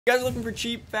If you guys are looking for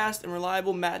cheap, fast, and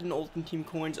reliable Madden Ultimate Team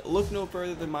coins, look no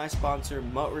further than my sponsor,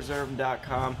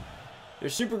 MutReserve.com. They're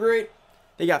super great.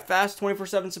 They got fast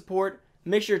 24/7 support.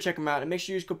 Make sure to check them out, and make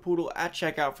sure you use code Poodle at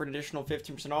checkout for an additional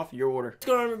 15% off your order. What's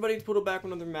going on, everybody? It's Poodle back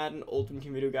with another Madden Ultimate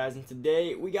Team video, guys. And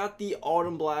today we got the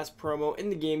Autumn Blast promo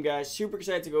in the game, guys. Super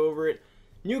excited to go over it.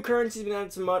 New currency's been added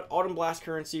to MUT. Autumn Blast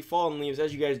currency, Fallen Leaves,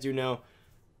 as you guys do know.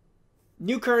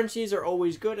 New currencies are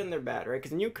always good and they're bad, right? Because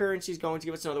the new currency is going to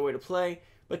give us another way to play.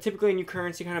 But typically a new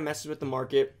currency kind of messes with the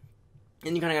market,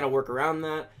 and you kind of got to work around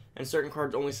that, and certain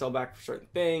cards only sell back for certain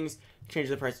things, change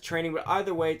the price of training, but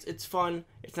either way, it's fun,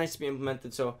 it's nice to be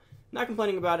implemented, so not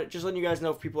complaining about it, just letting you guys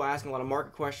know if people are asking a lot of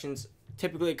market questions,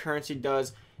 typically a currency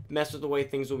does mess with the way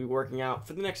things will be working out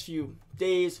for the next few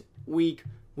days,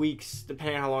 weeks,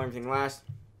 depending on how long everything lasts.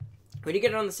 We did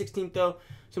get it on the 16th though,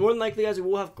 so more than likely, guys, we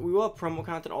will have promo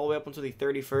content all the way up until the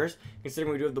 31st,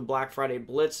 considering we do have the Black Friday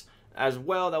Blitz as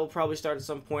well. That will probably start at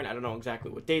some point. I don't know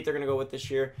exactly what date they're going to go with this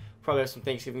year. Probably have some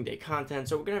Thanksgiving Day content.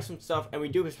 So we're going to have some stuff, and we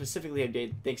do specifically have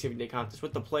Thanksgiving Day contests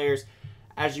with the players,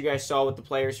 as you guys saw with the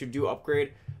players who do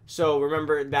upgrade. So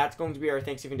remember, that's going to be our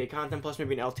Thanksgiving Day content, plus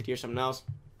maybe an LTT or something else.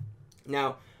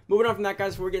 Now, moving on from that,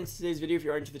 guys, before we get into today's video, if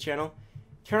you're into the channel,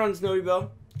 turn on this noty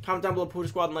bell, comment down below Poodle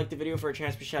Squad, and like the video for a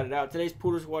chance to be shouted out. Today's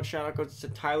Poodle Squad shout out goes to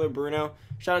Tyler Bruno.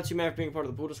 Shout out to you, man, for being a part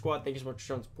of the Poodle Squad. Thank you so much for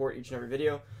showing support each and every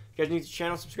video. If you guys are new to the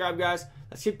channel, subscribe, guys.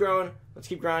 Let's keep growing. Let's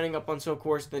keep grinding up until, of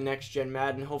course, the next gen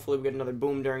Madden. Hopefully, we get another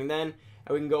boom during then,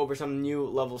 and we can go over some new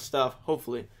level stuff,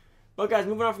 hopefully. But, guys,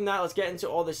 moving on from that, let's get into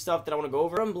all this stuff that I want to go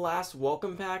over. Autumn Blast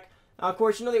Welcome Pack. Of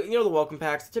course, you know the Welcome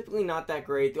Packs. They're typically not that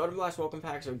great. The Autumn Blast Welcome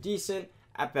Packs are decent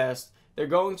at best. They're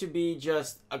going to be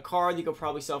just a card you could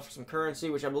probably sell for some currency,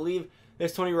 which I believe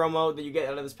this Tony Romo that you get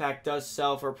out of this pack does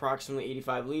sell for approximately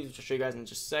 85 leaves, which I'll show you guys in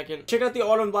just a second. Check out the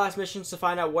Autumn Blast missions to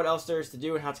find out what else there is to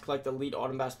do and how to collect elite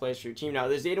Autumn Blast players for your team. Now,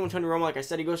 there's the 81 Tony Romo. Like I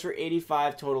said, he goes for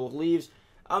 85 total leaves.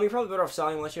 You're probably better off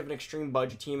selling unless you have an extreme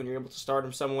budget team and you're able to start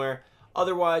him somewhere.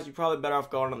 Otherwise, you're probably better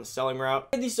off going on the selling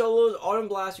route. These solos, Autumn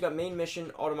Blast, we got Main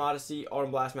Mission, Autumn Odyssey,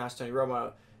 Autumn Blast, Master Tony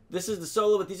Romo. This is the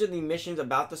solo, but these are the missions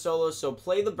about the solos. So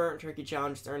play the Burnt Turkey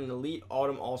Challenge to earn an elite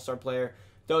Autumn All-Star player.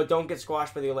 Though don't get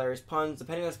squashed by the hilarious puns.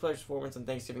 Depending on this player's performance on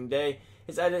Thanksgiving Day,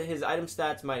 his item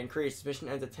stats might increase. This mission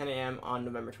ends at 10 a.m. on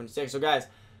November 26th. So guys,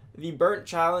 the Burnt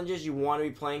Challenges you want to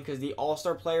be playing because the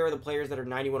All-Star player are the players that are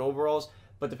 91 overalls.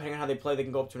 But depending on how they play, they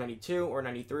can go up to 92 or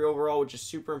 93 overall, which is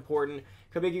super important.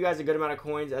 Could make you guys a good amount of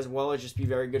coins as well as just be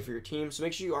very good for your team. So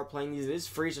make sure you are playing these. It is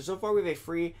free. So far we have a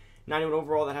free 91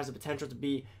 overall that has the potential to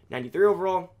be 93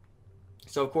 overall.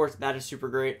 So of course that is super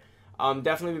great.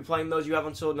 Definitely be playing those. You have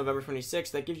until November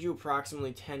 26th. That gives you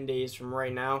approximately 10 days from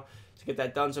right now to get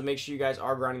that done. So make sure you guys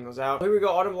are grinding those out. Here we go.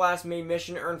 Autumn Blast Main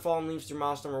Mission. Earn Fallen Leaves through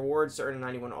milestone rewards to earn a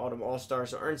 91 Autumn All-Star.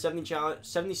 So earn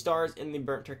 70 stars in the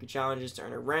Burnt Turkey Challenges to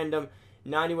earn a random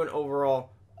 91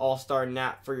 overall All-Star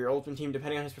nap for your Ultimate Team.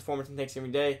 Depending on his performance on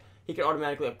Thanksgiving Day, he can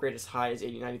automatically upgrade as high as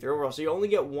 80, 93 overall. So you only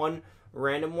get one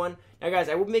random one. Now, guys,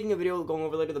 I will be making a video going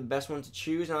over later the best one to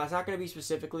choose. Now, that's not going to be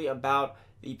specifically about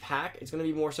the pack. It's going to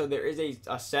be more so there is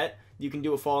a set. You can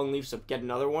do a Fallen Leaf, so get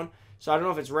another one. So I don't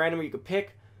know if it's random or you could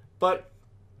pick, but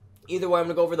either way, I'm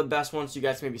going to go over the best ones so you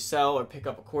guys can maybe sell or pick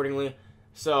up accordingly.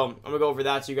 So I'm going to go over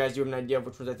that so you guys do have an idea of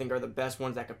which ones I think are the best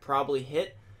ones that could probably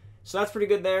hit. So that's pretty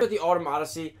good there. With the Autumn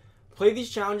Odyssey, play these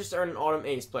challenges to earn an Autumn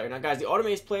Ace player. Now, guys, the Autumn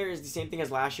Ace player is the same thing as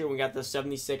last year when we got the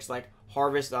 76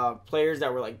 Harvest players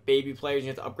that were like baby players. You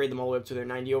have to upgrade them all the way up to their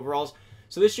 90 overalls.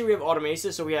 So this year we have Autumn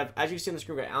Aces. So we have, as you can see on the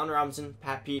screen, we got Allen Robinson,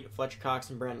 Pat Pete, Fletcher Cox,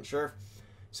 and Brandon Scherf.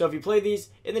 So if you play these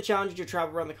in the challenge, you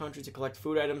travel around the country to collect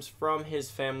food items from his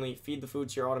family, feed the food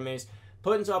to your Autumn Ace,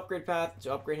 put into upgrade path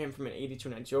to upgrade him from an 80 to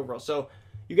 92 overall. So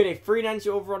you get a free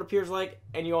 92 overall, it appears like,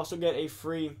 and you also get a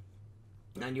free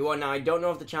 91. Now, I don't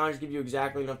know if the challenge give you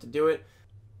exactly enough to do it.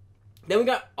 Then we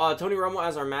got Tony Romo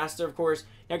as our master, of course.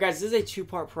 Now, guys, this is a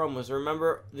two-part promo. So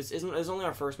remember, this is only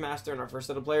our first master and our first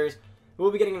set of players.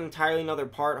 We'll be getting an entirely another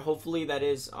part. Hopefully, that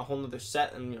is a whole nother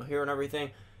set and here and everything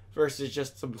versus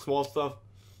just some small stuff.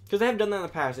 Because they have done that in the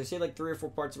past. They say like 3 or 4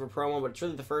 parts of a promo, but it's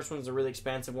really the first one's a really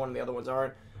expansive one and the other ones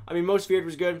aren't. I mean, most feared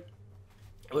was good.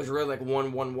 It was really like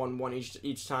 1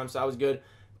 each time, so that was good.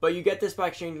 But you get this by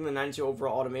exchanging the 92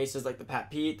 overall Autumn Aces like the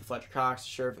Pat Pete, the Fletcher Cox, the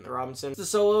Scherf, and the Robinson. The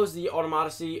solos, the Autumn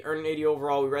Odyssey, earn an 80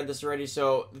 overall. We read this already.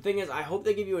 So the thing is, I hope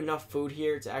they give you enough food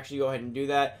here to actually go ahead and do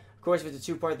that. Of course, if it's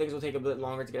a 2-part, things will take a bit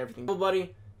longer to get everything. Well,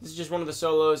 buddy, this is just one of the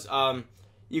solos.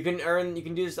 You can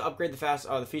do this to upgrade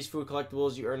the Feast Food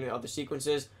collectibles. You earn the other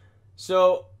sequences.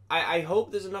 So I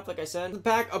hope there's enough, like I said. The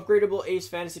pack, upgradable Ace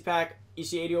Fantasy Pack. You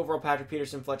see 80 overall Patrick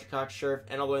Peterson, Fletcher Cox, Scherf,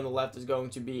 and all the way on the left is going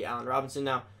to be Allen Robinson.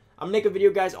 Now, I'm going to make a video,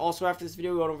 guys, also after this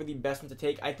video going over the best one to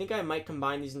take. I think I might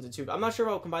combine these into two. I'm not sure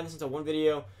if I'll combine this into one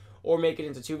video or make it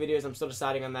into two videos. I'm still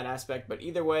deciding on that aspect. But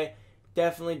either way,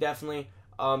 definitely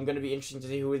going to be interesting to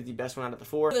see who is the best one out of the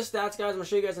four. For the stats, guys, I'm going to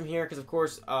show you guys them here because, of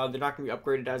course, they're not going to be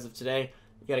upgraded as of today.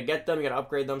 You got to get them. You got to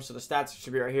upgrade them. So the stats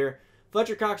should be right here.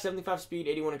 Fletcher Cox, 75 speed,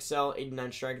 81 excel,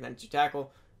 89 strength, 92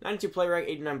 tackle, 92 play rec,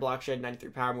 89 block shed, 93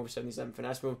 power move, 77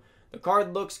 finesse move. The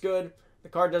card looks good. The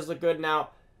card does look good. Now,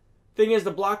 thing is,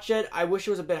 the block shed, I wish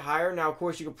it was a bit higher. Now, of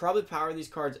course, you could probably power these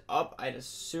cards up, I'd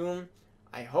assume.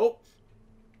 I hope.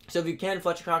 So if you can,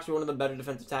 Fletcher Cox will be one of the better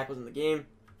defensive tackles in the game.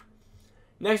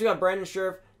 Next, we got Brandon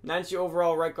Scherf, 92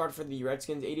 overall right guard for the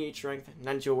Redskins, 88 strength,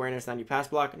 92 awareness, 90 pass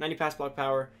block, 90 pass block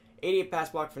power, 88 pass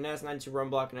block finesse, 92 run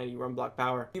block, 90 run block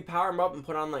power. If you power him up and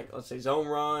put on, like, let's say zone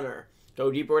run or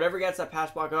go deep or whatever gets that pass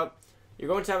block up, you're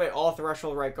going to have an all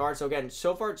threshold right guard. So again,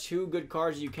 so far 2 good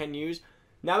cards you can use.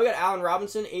 Now we got Allen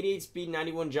Robinson, 88 speed,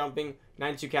 91 jumping,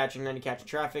 92 catching, 90 catching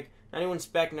traffic, 91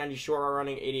 spec, 90 short route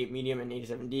running, 88 medium, and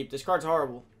 87 deep. This card's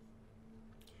horrible.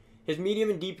 His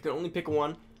medium and deep, you can only pick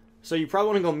one. So you probably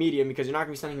want to go medium because you're not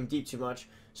going to be sending him deep too much.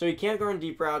 So he can't go on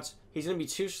deep routes. He's going to be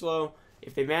too slow.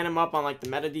 If they man him up on, like, the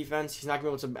meta defense, he's not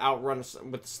going to be able to outrun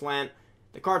with the slant.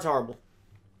 The card's horrible.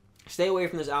 Stay away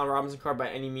from this Allen Robinson card by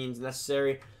any means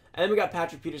necessary. And then we got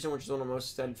Patrick Peterson, which is the one I'm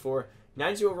most excited for.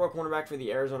 92 overall cornerback for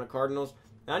the Arizona Cardinals.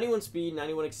 91 speed,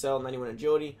 91 excel, 91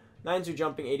 agility, 92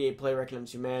 jumping, 88 play rec,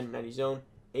 92 man, 90 zone,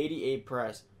 88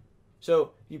 press.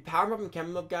 So if you power him up and chem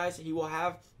him up, guys, he will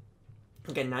have,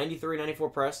 again, 93, 94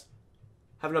 press,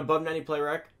 have an above 90 play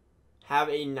rec, have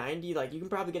a 90, like, you can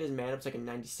probably get his man up to like a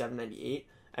 97, 98,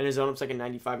 and his zone up to like a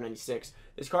 95, 96.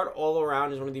 This card all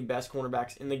around is one of the best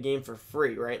cornerbacks in the game for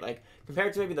free, right? Like,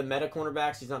 compared to maybe the meta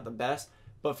cornerbacks, he's not the best,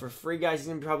 but for free, guys, he's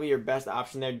going to be probably your best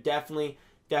option there. Definitely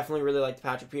really like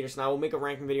Patrick Peterson. I will make a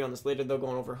ranking video on this later, though,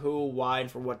 going over who, why, and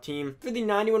for what team. For the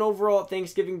 91 overall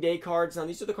Thanksgiving Day cards, now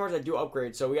these are the cards I do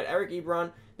upgrade. So we got Eric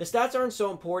Ebron. The stats aren't so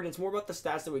important. It's more about the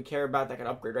stats that we care about that can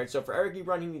upgrade, right? So for Eric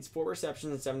Ebron, he needs 4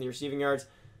 receptions and 70 receiving yards.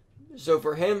 So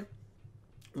for him,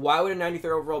 why would a 93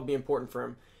 overall be important for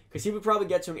him? Because he would probably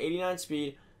get to an 89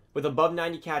 speed with above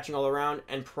 90 catching all around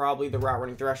and probably the route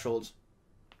running thresholds.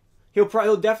 He'll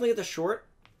definitely get the short.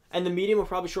 And the medium will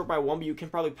probably short by 1, but you can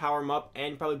probably power him up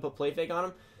and probably put play fake on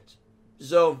him.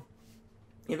 So,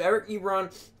 if Eric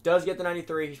Ebron does get the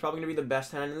 93, he's probably going to be the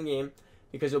best tight end in the game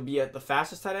because he'll be at the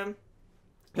fastest tight end.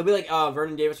 He'll be like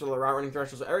Vernon Davis with the route running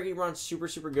threshold. So, Eric Ebron's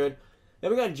super good.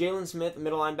 Then we got Jalen Smith,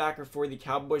 middle linebacker for the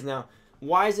Cowboys. Now,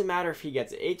 why does it matter if he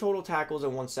gets 8 total tackles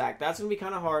and 1 sack? That's going to be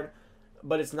kind of hard,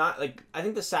 but it's not, like, I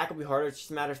think the sack will be harder. It's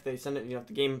just a matter if they send it, if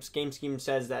the game scheme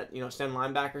says that, send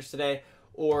linebackers today.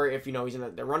 Or if, he's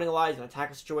they're running a lot, he's in a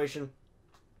tackle situation.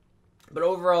 But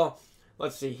overall,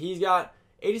 let's see. He's got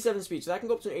 87 speed, so that can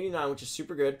go up to an 89, which is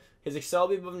super good. His excel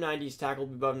will be above 90, his tackle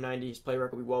will be above 90, his play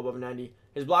rec will be well above 90.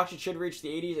 His block should reach the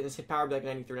 80s, and his hit power will be like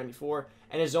 93, 94.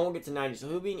 And his zone will get to 90. So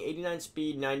he'll be an 89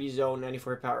 speed, 90 zone,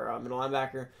 94 hit power middle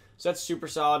linebacker. So that's super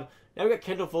solid. Now we got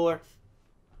Kendall Fuller.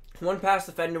 1 pass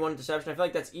defender, 1 interception. I feel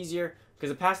like that's easier.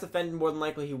 Because the pass defending, more than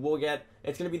likely, he will get.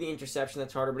 It's going to be the interception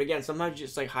that's harder. But again, sometimes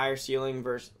just like higher ceiling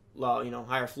versus,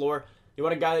 higher floor. You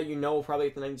want a guy that will probably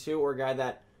get the 92, or a guy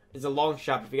that is a long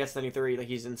shot. If he gets 93, like,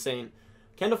 he's insane.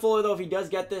 Kendall Fuller, though, if he does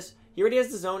get this, he already has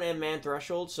the zone and man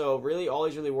threshold. So really, all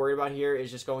he's really worried about here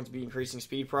is just going to be increasing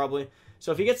speed probably.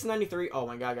 So if he gets to 93, oh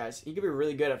my god, guys, he could be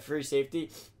really good at free safety.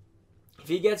 If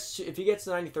he gets to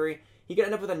 93, he could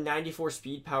end up with a 94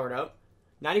 speed powered up.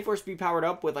 94 speed powered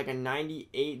up with like a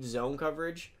 98 zone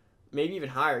coverage, maybe even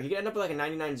higher. He could end up with like a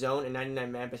 99 zone and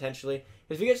 99 man potentially.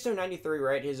 If he gets to a 93,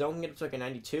 right, his zone can get up to like a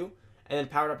 92, and then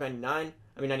powered up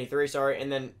 93, sorry,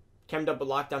 and then chemmed up with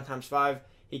lockdown times 5,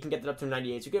 he can get that up to a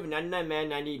 98. So you could have a 99 man,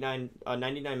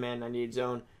 99 man, 98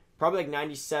 zone, probably like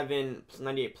 97,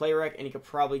 98 play rec, and he could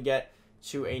probably get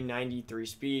to a 93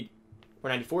 speed,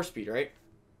 or 94 speed, right?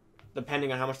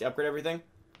 Depending on how much they upgrade everything.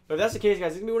 But if that's the case,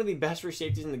 guys, it's going to be one of the best free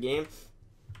safeties in the game.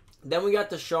 Then we got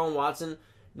Deshaun Watson,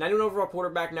 91 overall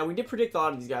quarterback. Now, we did predict a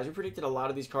lot of these guys. We predicted a lot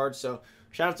of these cards, so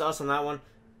shout out to us on that one.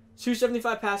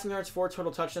 275 passing yards, 4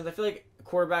 total touchdowns. I feel like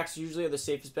quarterbacks usually are the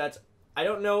safest bets. I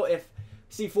don't know if...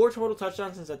 See, 4 total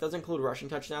touchdowns, since that does include rushing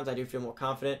touchdowns, I do feel more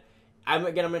confident. I'm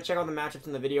going to check out the matchups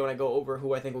in the video and I go over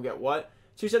who I think will get what.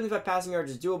 275 passing yards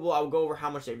is doable. I will go over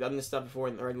how much they've done this stuff before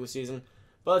in the regular season.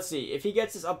 But let's see. If he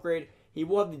gets this upgrade, he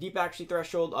will have the deep accuracy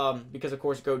threshold because, of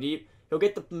course, go deep. He'll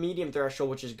get the medium threshold,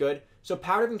 which is good. So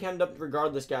powered up and chemmed up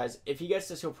regardless, guys. If he gets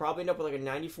this, he'll probably end up with like a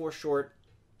 94 short,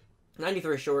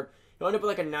 93 short. He'll end up with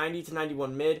like a 90 to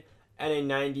 91 mid and a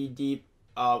 90 deep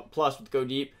plus with go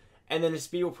deep. and then his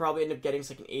speed will probably end up getting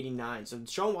like an 89. So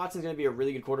Deshaun Watson's going to be a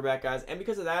really good quarterback, guys. And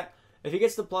because of that, if he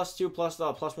gets the +2,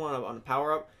 +1 on a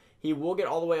power-up, he will get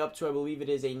all the way up to, I believe it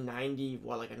is a 90,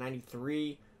 like a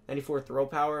 93, 94 throw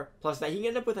power. Plus that, he can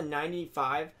end up with a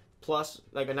 95 plus,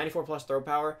 like a 94 plus throw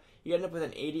power. You end up with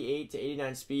an 88 to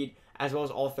 89 speed, as well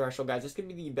as all threshold, guys. This could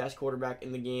be the best quarterback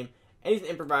in the game. And he's an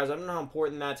improviser. I don't know how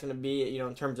important that's going to be,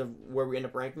 in terms of where we end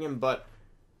up ranking him, but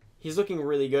he's looking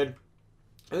really good.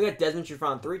 And we got Desmond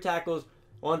Trufant, 3 tackles,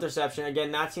 1 interception.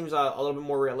 Again, that seems a little bit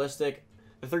more realistic.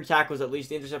 The 3 tackles, at least.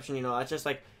 The interception, that's just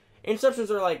like, interceptions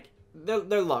are like,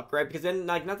 they're luck, right? Because then,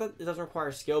 like, not that it doesn't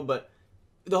require skill, but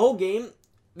the whole game,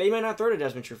 they might not throw to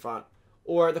Desmond Trufant.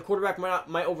 Or the quarterback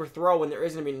might overthrow when there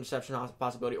is going to be an interception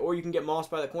possibility. Or you can get mossed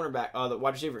by the cornerback, the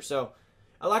wide receiver. So,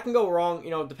 a lot can go wrong,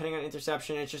 depending on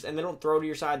interception. It's just, and they don't throw to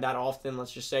your side that often,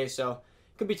 let's just say. So,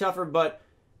 it could be tougher, but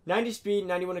 90 speed,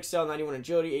 91 excel, 91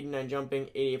 agility, 89 jumping,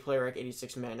 88 play rec,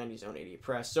 86 man, 90 zone, 88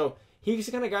 press. So, he's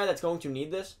the kind of guy that's going to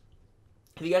need this.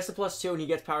 If he gets the +2 and he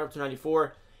gets powered up to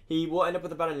 94, he will end up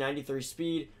with about a 93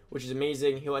 speed, which is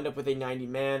amazing. He'll end up with a 90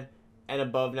 man and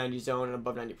above 90 zone and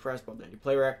above 90 press, above 90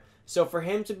 play rec. So for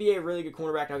him to be a really good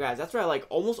cornerback, now guys, that's why I like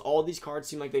almost all these cards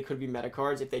seem like they could be meta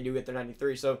cards if they do get their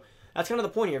 93. So that's kind of the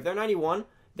point here. If they're 91,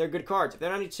 they're good cards. If they're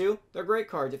 92, they're great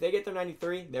cards. If they get their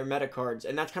 93, they're meta cards.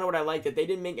 And that's kind of what I like, that they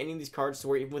didn't make any of these cards to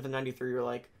where even with a 93, you're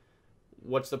like,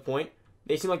 what's the point?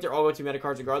 They seem like they're all going to be meta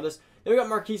cards regardless. Then we got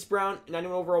Marquise Brown,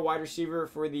 91 overall wide receiver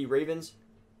for the Ravens.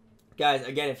 Guys,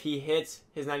 again, if he hits,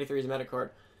 his 93 is a meta card.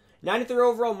 93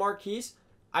 overall Marquise,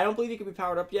 I don't believe he could be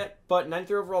powered up yet, but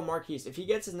 93 overall Marquise, if he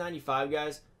gets his 95,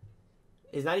 guys,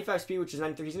 his 95 speed, which is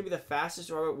 93, he's going to be the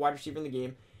fastest wide receiver in the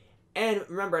game. And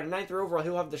remember, at a 93 overall,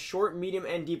 he'll have the short, medium,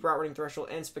 and deep route running threshold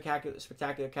and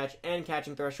spectacular catch and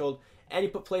catching threshold. And you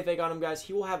put play fake on him, guys,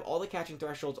 he will have all the catching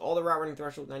thresholds, all the route running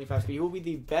thresholds, 95 speed. He will be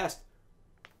the best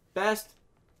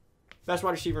wide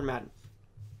receiver in Madden.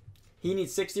 He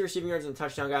needs 60 receiving yards and a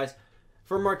touchdown, guys.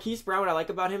 For Marquise Brown, what I like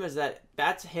about him is that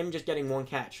that's him just getting 1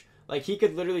 catch. Like, he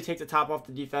could literally take the top off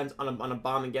the defense on a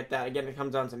bomb and get that. Again, it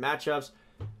comes down to matchups,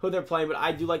 who they're playing, but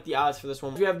I do like the odds for this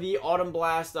one. We have the Autumn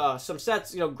Blast, some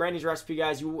sets, Granny's recipe,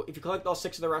 guys. If you collect all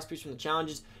 6 of the recipes from the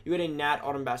challenges, you get a Nat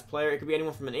Autumn Blast player. It could be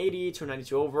anyone from an 80 to a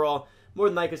 92 overall. More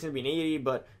than likely, it's going to be an 80,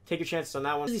 but take your chances on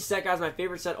that one. This is the set, guys. My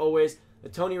favorite set always, the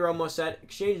Tony Romo set.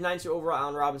 Exchange 92 overall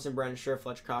Allen Robinson, Brandon Scherf,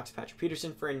 Fletcher Cox, Patrick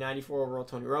Peterson for a 94 overall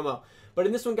Tony Romo. But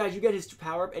in this one, guys, you get his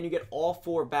power up and you get all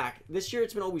 4 back. This year,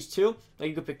 it's been always 2. Like,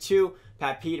 you could pick 2,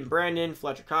 Pat Pete and Brandon,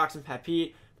 Fletcher Cox and Pat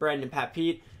Pete, Brandon and Pat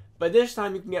Pete. But this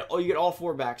time, you get all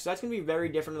 4 back. So that's going to be very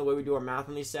different in the way we do our math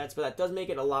on these sets. But that does make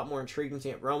it a lot more intriguing to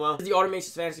get Romo. This is the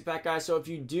Automations Fantasy Pack, guys. So if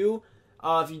you do,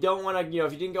 if you don't want to,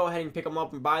 if you didn't go ahead and pick them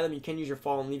up and buy them, you can use your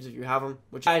Fallen Leaves if you have them.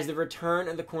 Which, guys, the return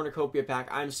of the Cornucorpia pack.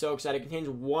 I'm so excited. It contains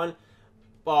one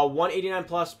 189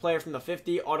 plus player from the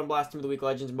 50, Autumn Blast, Team of the Week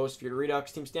Legends, Most Feared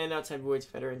Redux, Team Standouts, Heavyweights,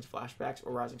 Veterans, Flashbacks,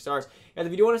 or Rising Stars. Guys,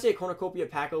 if you do want to see a Cornucopia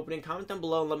pack opening, comment down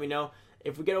below and let me know.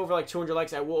 If we get over like 200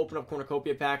 likes, I will open up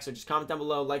Cornucopia packs, so just comment down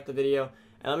below, like the video,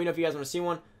 and let me know if you guys want to see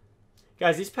one.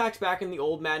 Guys, these packs back in the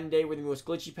old Madden day were the most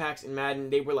glitchy packs in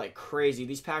Madden. They were like crazy.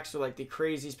 These packs are like the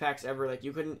craziest packs ever. Like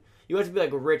you had to be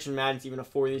like rich in Madden to even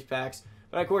afford these packs.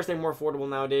 But of course, they're more affordable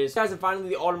nowadays. Guys, and finally,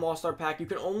 the Autumn All-Star Pack. You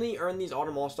can only earn these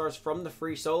Autumn All-Stars from the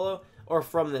free solo or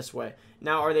from this way.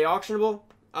 Now, are they auctionable?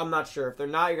 I'm not sure. If they're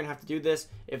not, you're going to have to do this.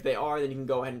 If they are, then you can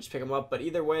go ahead and just pick them up. But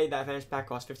either way, that fantasy pack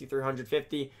costs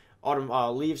 $5,350 Autumn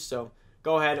Leaves, so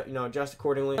go ahead, adjust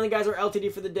accordingly. Finally, guys, our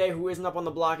LTD for the day, who isn't up on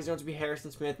the block, is going to be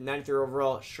Harrison Smith, 93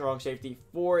 overall, strong safety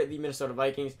for the Minnesota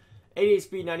Vikings. 88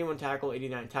 speed, 91 tackle,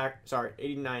 88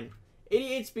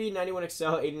 speed, 91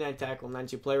 excel, 89 tackle,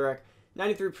 92 play rec.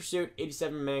 93 pursuit,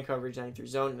 87 man coverage, 93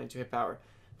 zone, 92 hit power.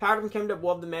 Powered and chemmed up,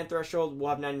 we'll have the man threshold, we'll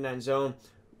have 99 zone,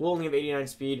 we'll only have 89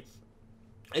 speed.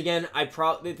 Again,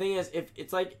 the thing is,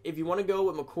 if you want to go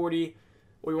with McCourty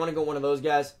or you want to go one of those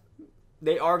guys,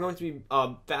 they are going to be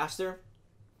faster.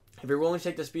 If you're willing to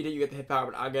take the speed hit, you get the hit power.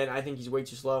 But again, I think he's way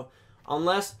too slow,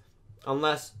 unless you're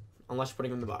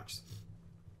putting him in the box.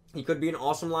 He could be an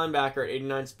awesome linebacker at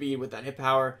 89 speed with that hit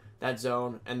power, that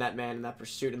zone, and that man and that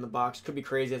pursuit in the box. Could be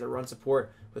crazy as a run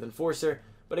support with Enforcer.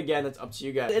 But again, that's up to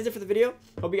you guys. That is it for the video.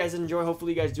 Hope you guys enjoy.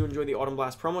 Hopefully you guys do enjoy the Autumn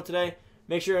Blast promo today.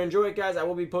 Make sure you enjoy it, guys. I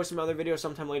will be posting another video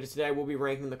sometime later today. I will be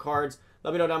ranking the cards.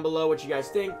 Let me know down below what you guys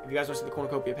think. If you guys want to see the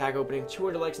Cornucopia pack opening,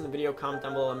 200 likes in the video. Comment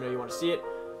down below. Let me know you want to see it.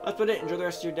 That's about it. Enjoy the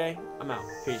rest of your day. I'm out.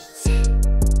 Peace.